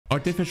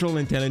Artificial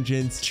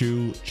intelligence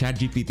through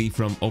ChatGPT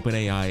from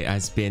OpenAI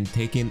has been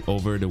taking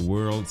over the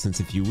world since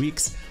a few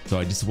weeks. So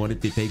I just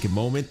wanted to take a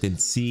moment and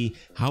see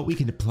how we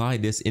can apply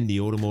this in the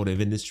automotive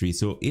industry.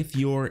 So if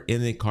you're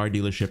in a car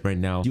dealership right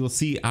now, you'll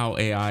see how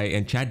AI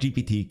and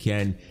ChatGPT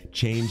can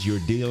change your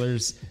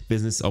dealer's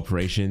business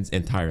operations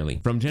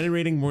entirely. From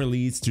generating more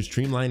leads to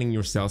streamlining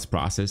your sales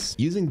process,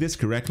 using this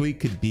correctly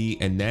could be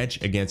an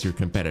edge against your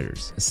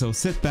competitors. So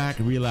sit back,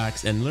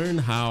 relax, and learn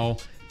how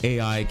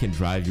AI can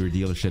drive your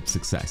dealership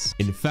success.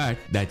 In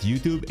fact, that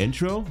YouTube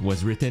intro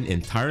was written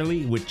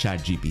entirely with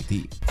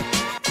ChatGPT.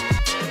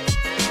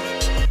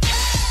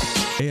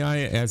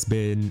 AI has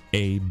been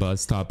a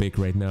buzz topic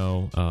right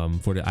now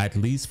at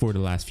least for the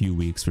last few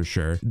weeks for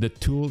sure. The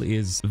tool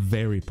is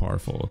very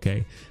powerful,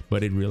 okay?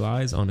 But it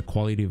relies on the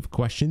quality of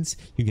questions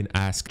you can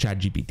ask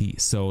ChatGPT.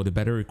 So the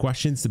better your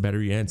questions, the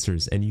better your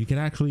answers, and you can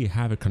actually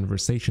have a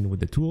conversation with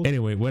the tool.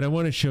 Anyway, what I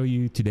want to show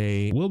you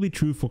today will be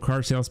true for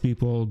car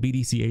salespeople,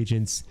 BDC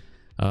agents,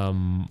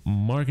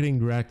 marketing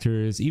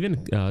directors,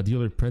 even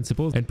dealer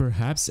principals, and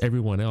perhaps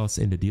everyone else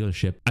in the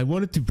dealership. I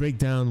wanted to break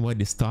down why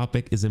this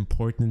topic is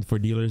important for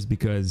dealers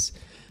because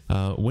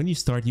when you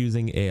start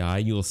using AI,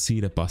 you'll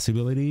see the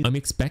possibilities. I'm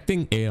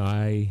expecting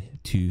AI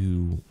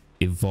to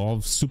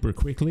evolve super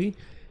quickly,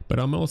 but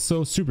I'm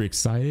also super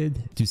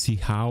excited to see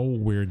how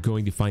we're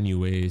going to find new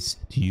ways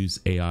to use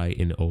AI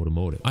in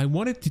automotive. I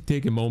wanted to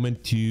take a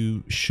moment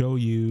to show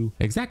you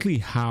exactly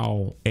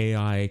how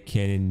AI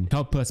can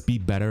help us be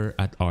better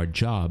at our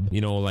job,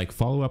 you know, like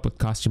follow up with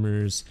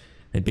customers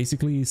and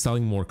basically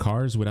selling more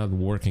cars without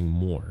working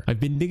more. I've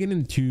been digging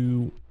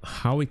into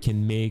how it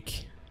can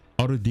make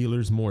auto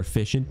dealers more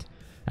efficient,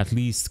 at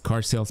least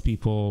car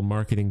salespeople,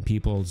 marketing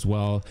people as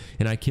well.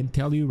 And I can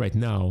tell you right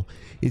now,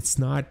 it's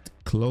not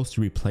close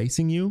to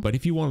replacing you, but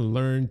if you want to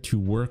learn to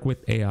work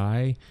with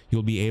AI,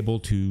 you'll be able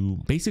to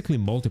basically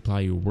multiply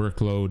your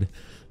workload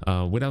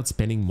without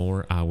spending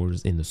more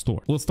hours in the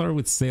store. We'll start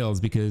with sales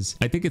because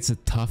I think it's a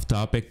tough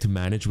topic to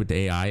manage with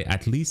AI.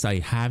 At least I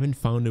haven't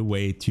found a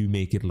way to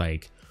make it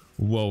like,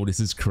 whoa, this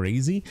is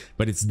crazy,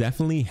 but it's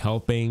definitely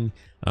helping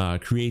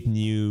create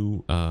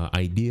new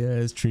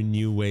ideas, try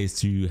new ways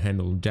to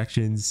handle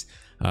objections,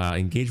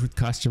 engage with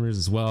customers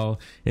as well,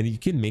 and you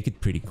can make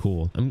it pretty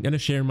cool. I'm gonna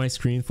share my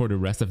screen for the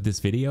rest of this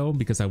video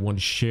because I want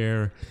to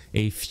share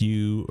a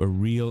few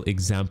real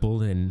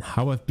examples and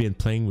how I've been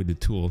playing with the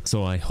tool.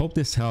 So I hope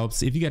this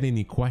helps. If you got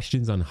any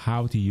questions on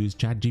how to use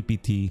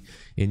ChatGPT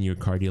in your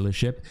car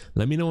dealership,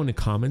 let me know in the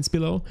comments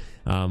below.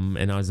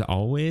 And as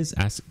always,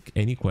 ask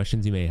any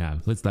questions you may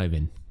have. Let's dive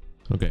in.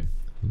 Okay,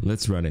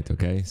 let's run it.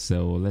 Okay,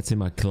 so let's say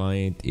my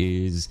client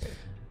is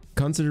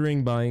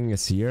considering buying a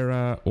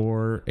Sierra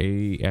or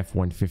a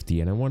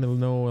F-150, and I want to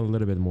know a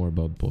little bit more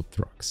about both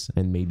trucks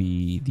and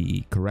maybe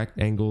the correct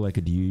angle I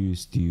could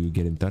use to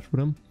get in touch with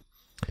them.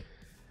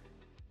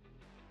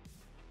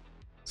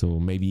 So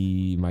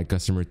maybe my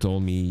customer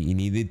told me he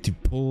needed to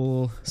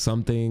pull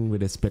something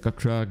with his pickup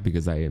truck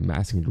because I am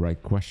asking the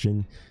right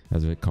question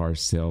as a car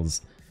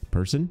sales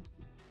person.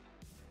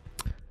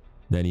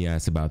 Then he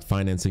asked about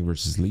financing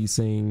versus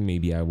leasing.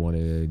 Maybe I want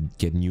to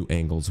get new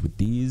angles with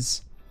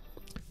these.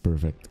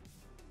 Perfect.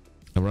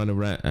 I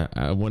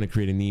want to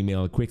create an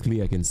email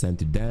quickly I can send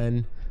to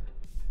Dan.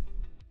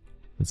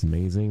 That's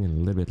amazing, and a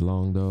little bit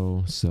long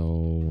though.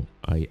 So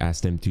I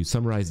asked him to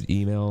summarize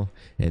the email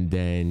and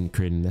then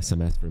create an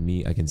SMS for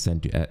me I can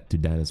send to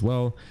Dan as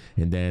well.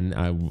 And then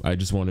I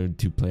just wanted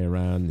to play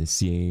around and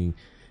seeing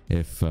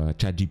if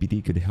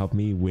ChatGPT could help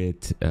me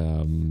with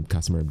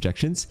customer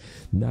objections.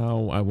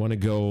 Now I want to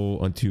go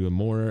onto a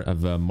more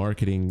of a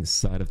marketing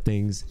side of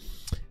things.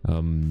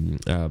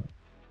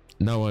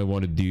 Now I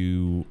want to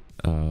do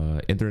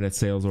internet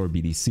sales or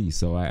BDC.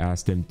 So I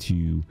asked him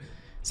to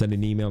send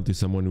an email to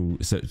someone who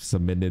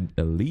submitted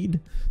a lead.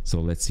 So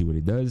let's see what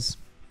it does.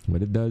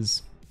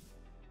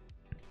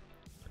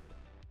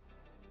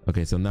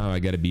 Okay, so now I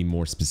got to be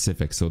more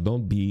specific. So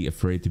don't be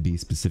afraid to be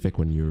specific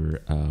when you're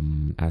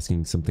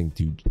asking something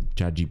to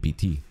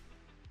ChatGPT.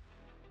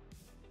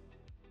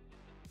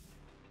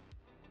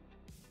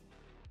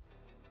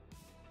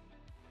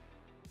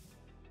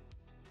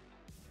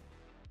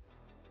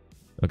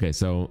 Okay,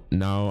 so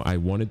now I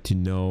wanted to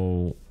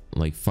know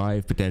like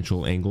 5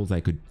 potential angles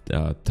I could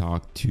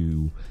talk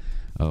to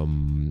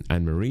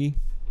Anne-Marie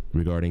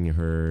regarding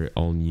her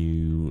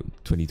all-new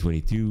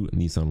 2022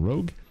 Nissan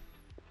Rogue.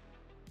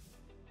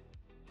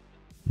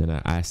 Then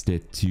I asked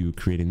it to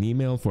create an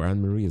email for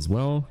Anne-Marie as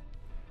well,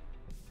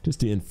 just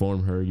to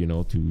inform her, you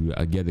know, to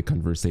get the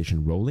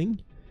conversation rolling.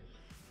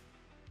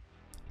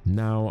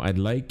 Now I'd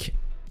like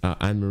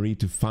Anne-Marie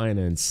to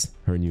finance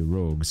her new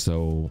Rogue,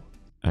 so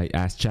I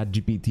asked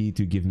ChatGPT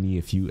to give me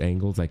a few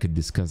angles I could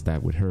discuss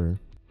that with her.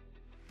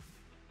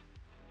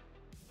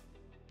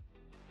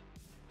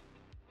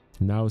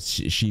 Now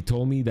she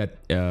told me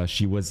that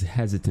she was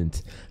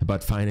hesitant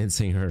about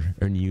financing her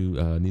new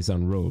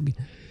Nissan Rogue.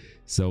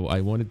 So I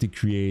wanted to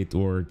create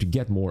or to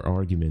get more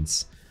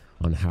arguments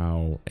on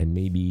how, and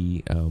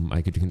maybe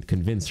I could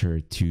convince her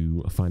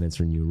to finance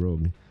her new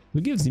Rogue.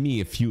 It gives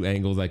me a few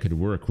angles I could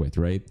work with,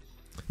 right?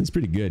 It's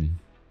pretty good.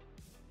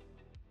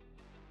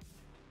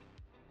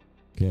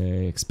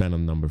 Okay, expand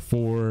on number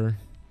 4.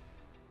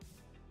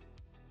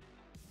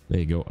 There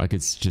you go. I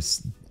could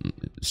just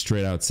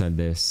straight out send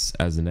this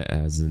as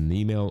an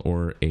email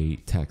or a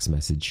text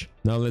message.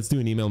 Now let's do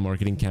an email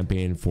marketing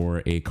campaign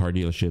for a car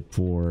dealership.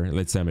 For,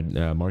 let's say I'm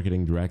a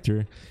marketing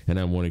director and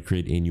I want to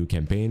create a new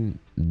campaign.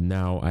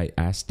 Now I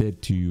asked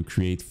it to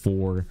create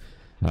 4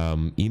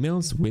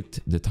 emails with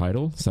the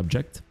title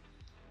subject.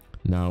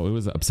 Now it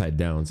was upside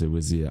down, so it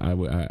was I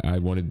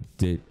wanted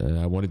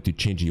to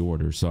change the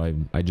order, so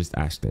I just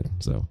asked it.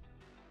 So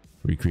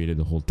recreated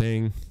the whole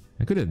thing.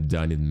 I could have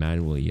done it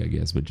manually, I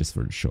guess, but just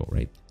for the show,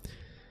 right?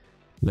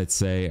 Let's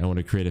say I want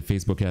to create a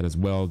Facebook ad as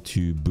well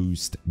to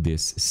boost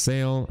this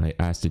sale. I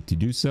asked it to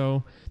do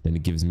so. Then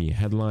it gives me a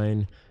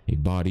headline, a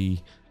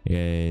body,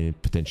 and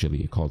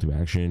potentially a call to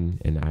action.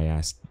 And I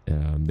asked,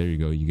 there you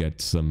go. You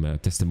get some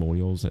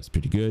testimonials. That's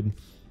pretty good.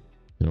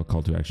 You know,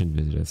 call to action: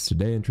 visit us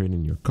today and trade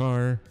in your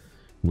car,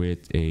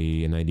 with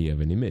an idea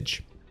of an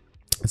image.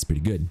 That's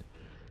pretty good.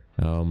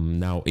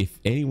 Now, if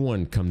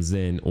anyone comes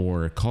in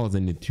or calls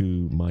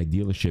into my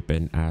dealership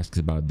and asks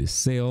about this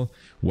sale,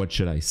 what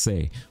should I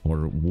say,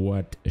 or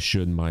what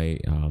should my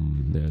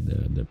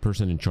the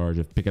person in charge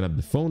of picking up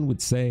the phone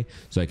would say?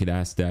 So I could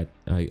ask that.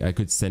 I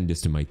could send this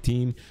to my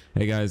team.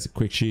 Hey guys,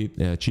 quick cheat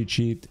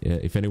sheet.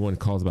 If anyone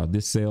calls about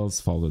this sales,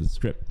 follow the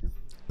script.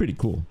 Pretty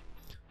cool.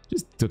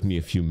 Just took me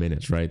a few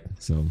minutes, right?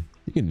 So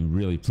you can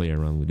really play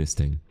around with this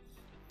thing.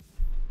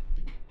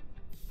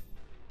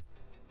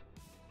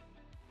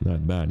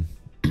 Not bad.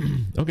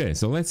 Okay,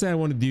 so let's say I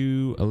want to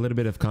do a little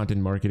bit of content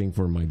marketing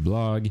for my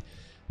blog.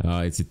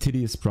 It's a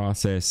tedious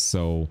process,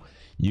 so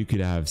you could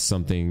have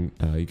something,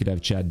 you could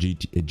have Chat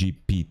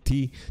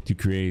GPT to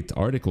create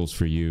articles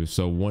for you.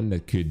 So one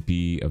that could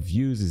be of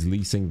use is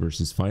leasing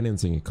versus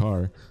financing a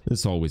car.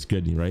 It's always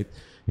good, right?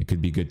 It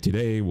could be good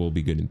today, will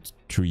be good in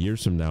 3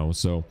 years from now.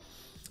 So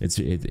it's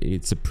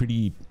a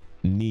pretty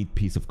neat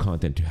piece of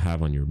content to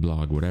have on your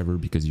blog, whatever,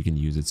 because you can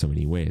use it so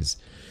many ways.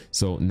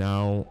 So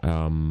now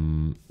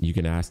you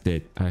can ask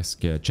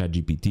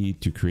ChatGPT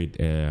to create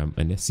an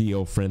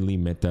SEO friendly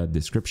meta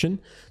description.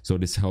 So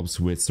this helps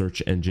with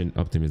search engine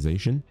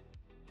optimization.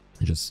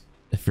 Just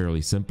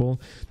fairly simple.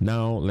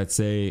 Now let's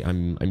say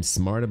I'm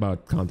smart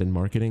about content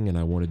marketing and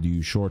I want to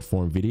do short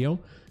form video.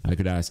 I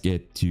could ask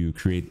it to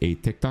create a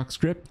TikTok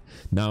script.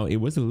 Now it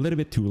was a little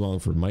bit too long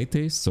for my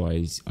taste, so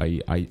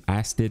I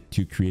asked it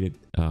to create it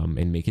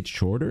and make it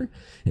shorter.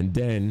 And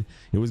then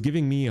it was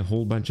giving me a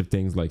whole bunch of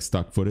things like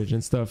stock footage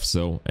and stuff.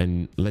 So,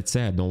 and let's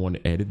say I don't want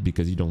to edit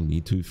because you don't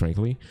need to,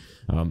 frankly.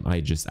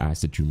 I just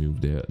asked it to remove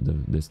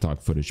the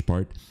stock footage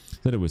part.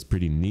 So it was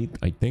pretty neat,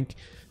 I think.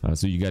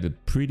 So you got a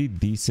pretty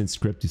decent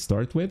script to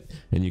start with,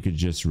 and you could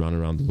just run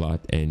around a lot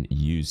and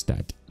use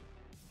that.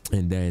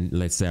 And then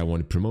let's say I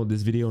want to promote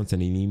this video and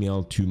send an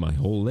email to my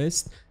whole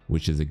list,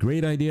 which is a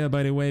great idea,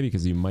 by the way,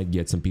 because you might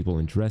get some people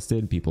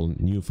interested,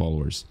 new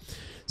followers.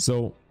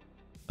 So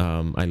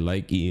I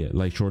like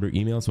shorter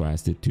emails, so I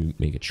asked it to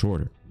make it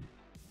shorter.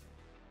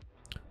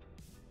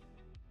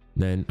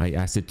 Then I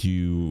asked it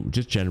to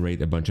just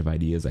generate a bunch of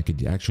ideas I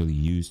could actually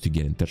use to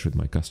get in touch with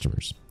my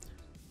customers.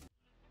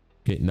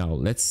 Okay, now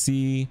let's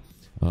see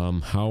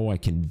how I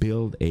can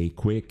build a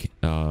quick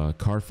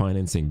car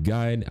financing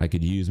guide. I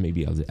could use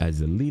maybe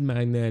as a lead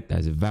magnet,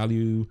 as a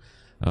value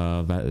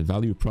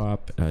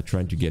prop,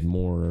 trying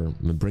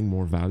to bring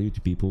more value to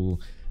people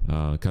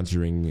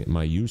considering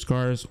my used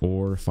cars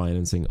or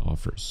financing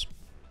offers.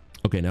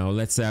 Okay, now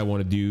let's say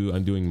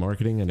I'm doing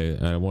marketing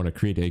and I want to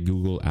create a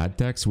Google ad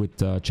text with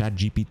Chat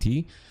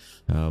GPT.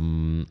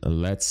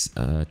 Let's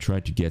try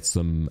to get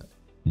some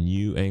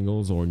new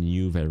angles or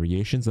new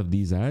variations of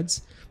these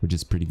ads, which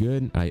is pretty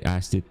good. I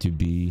asked it to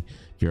be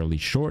fairly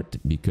short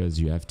because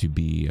you have to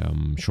be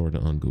short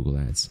on Google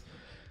Ads.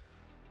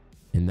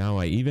 And now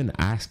I even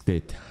asked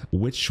it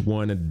which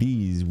one of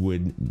these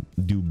would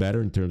do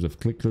better in terms of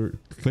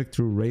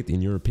click-through rate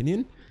in your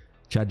opinion,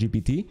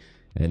 ChatGPT,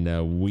 and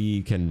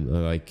we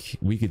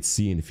could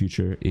see in the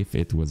future if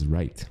it was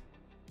right.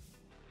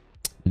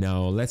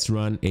 Now let's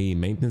run a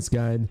maintenance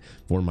guide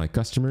for my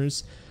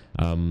customers.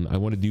 I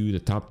want to do the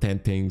top 10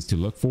 things to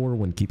look for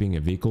when keeping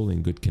a vehicle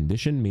in good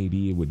condition.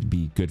 Maybe it would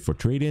be good for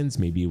trade-ins.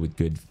 Maybe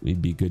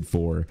it'd be good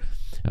for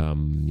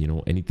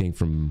anything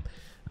from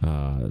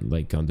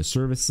like on the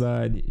service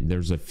side.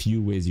 There's a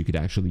few ways you could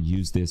actually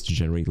use this to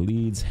generate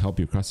leads, help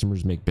your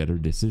customers make better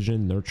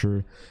decisions,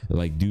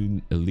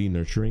 do lead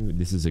nurturing.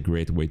 This is a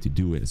great way to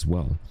do it as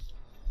well.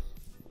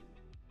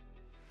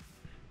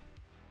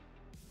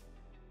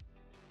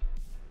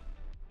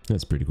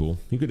 That's pretty cool.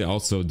 You could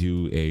also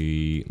do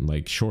a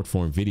short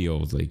form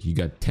videos, like you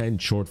got 10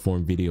 short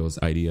form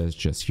videos ideas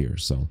just here,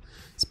 so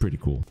it's pretty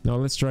cool. Now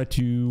let's try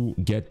to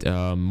get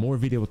more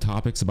video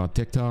topics about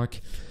TikTok,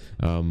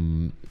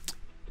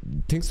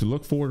 things to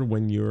look for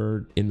when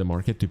you're in the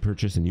market to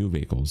purchase a new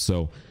vehicle.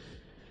 So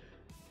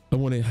I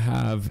want to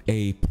have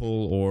a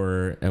pull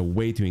or a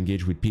way to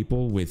engage with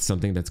people with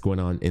something that's going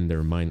on in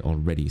their mind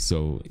already.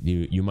 So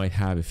you might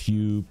have a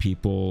few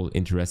people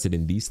interested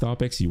in these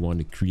topics. You want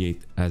to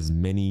create as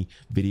many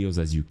videos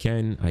as you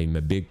can. I'm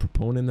a big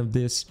proponent of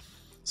this,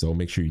 so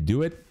make sure you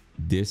do it.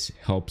 this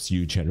helps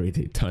you generate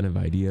a ton of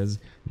ideas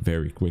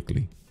very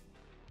quickly.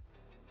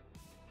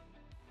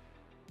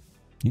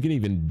 You can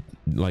even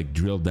like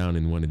drill down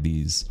in one of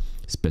these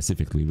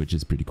specifically, which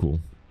is pretty cool.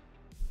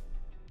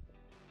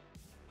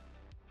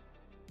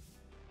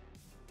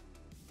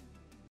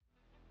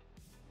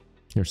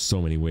 There's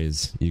so many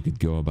ways you could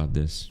go about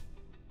this.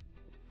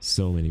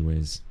 So many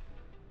ways.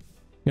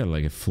 Got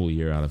like a full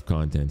year out of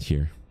content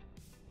here.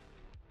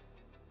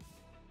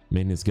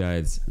 Maintenance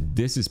guides.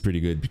 This is pretty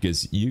good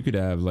because you could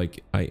have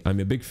like, I'm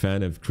a big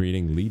fan of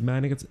creating lead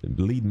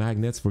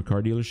magnets for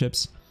car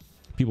dealerships.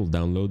 People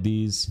download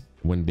these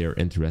when they're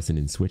interested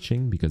in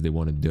switching because they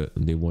want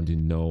to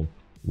know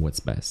what's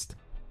best.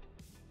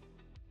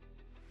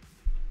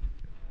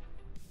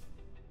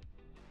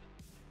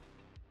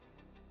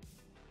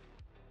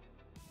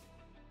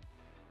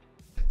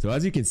 So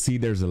as you can see,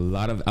 there's a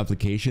lot of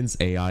applications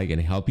AI can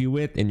help you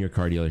with in your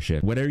car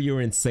dealership, whether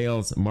you're in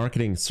sales,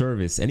 marketing,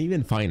 service, and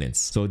even finance.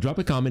 So drop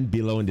a comment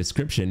below in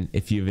description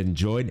if you've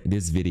enjoyed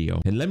this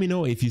video, and let me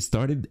know if you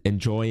started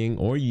enjoying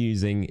or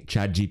using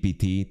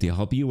ChatGPT to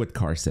help you with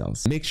car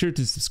sales. Make sure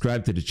to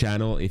subscribe to the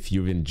channel if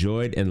you've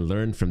enjoyed and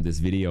learned from this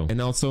video,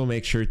 and also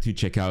make sure to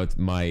check out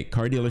my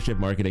car dealership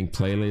marketing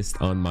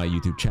playlist on my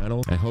YouTube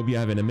channel. I hope you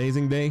have an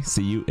amazing day.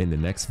 See you in the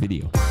next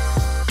video.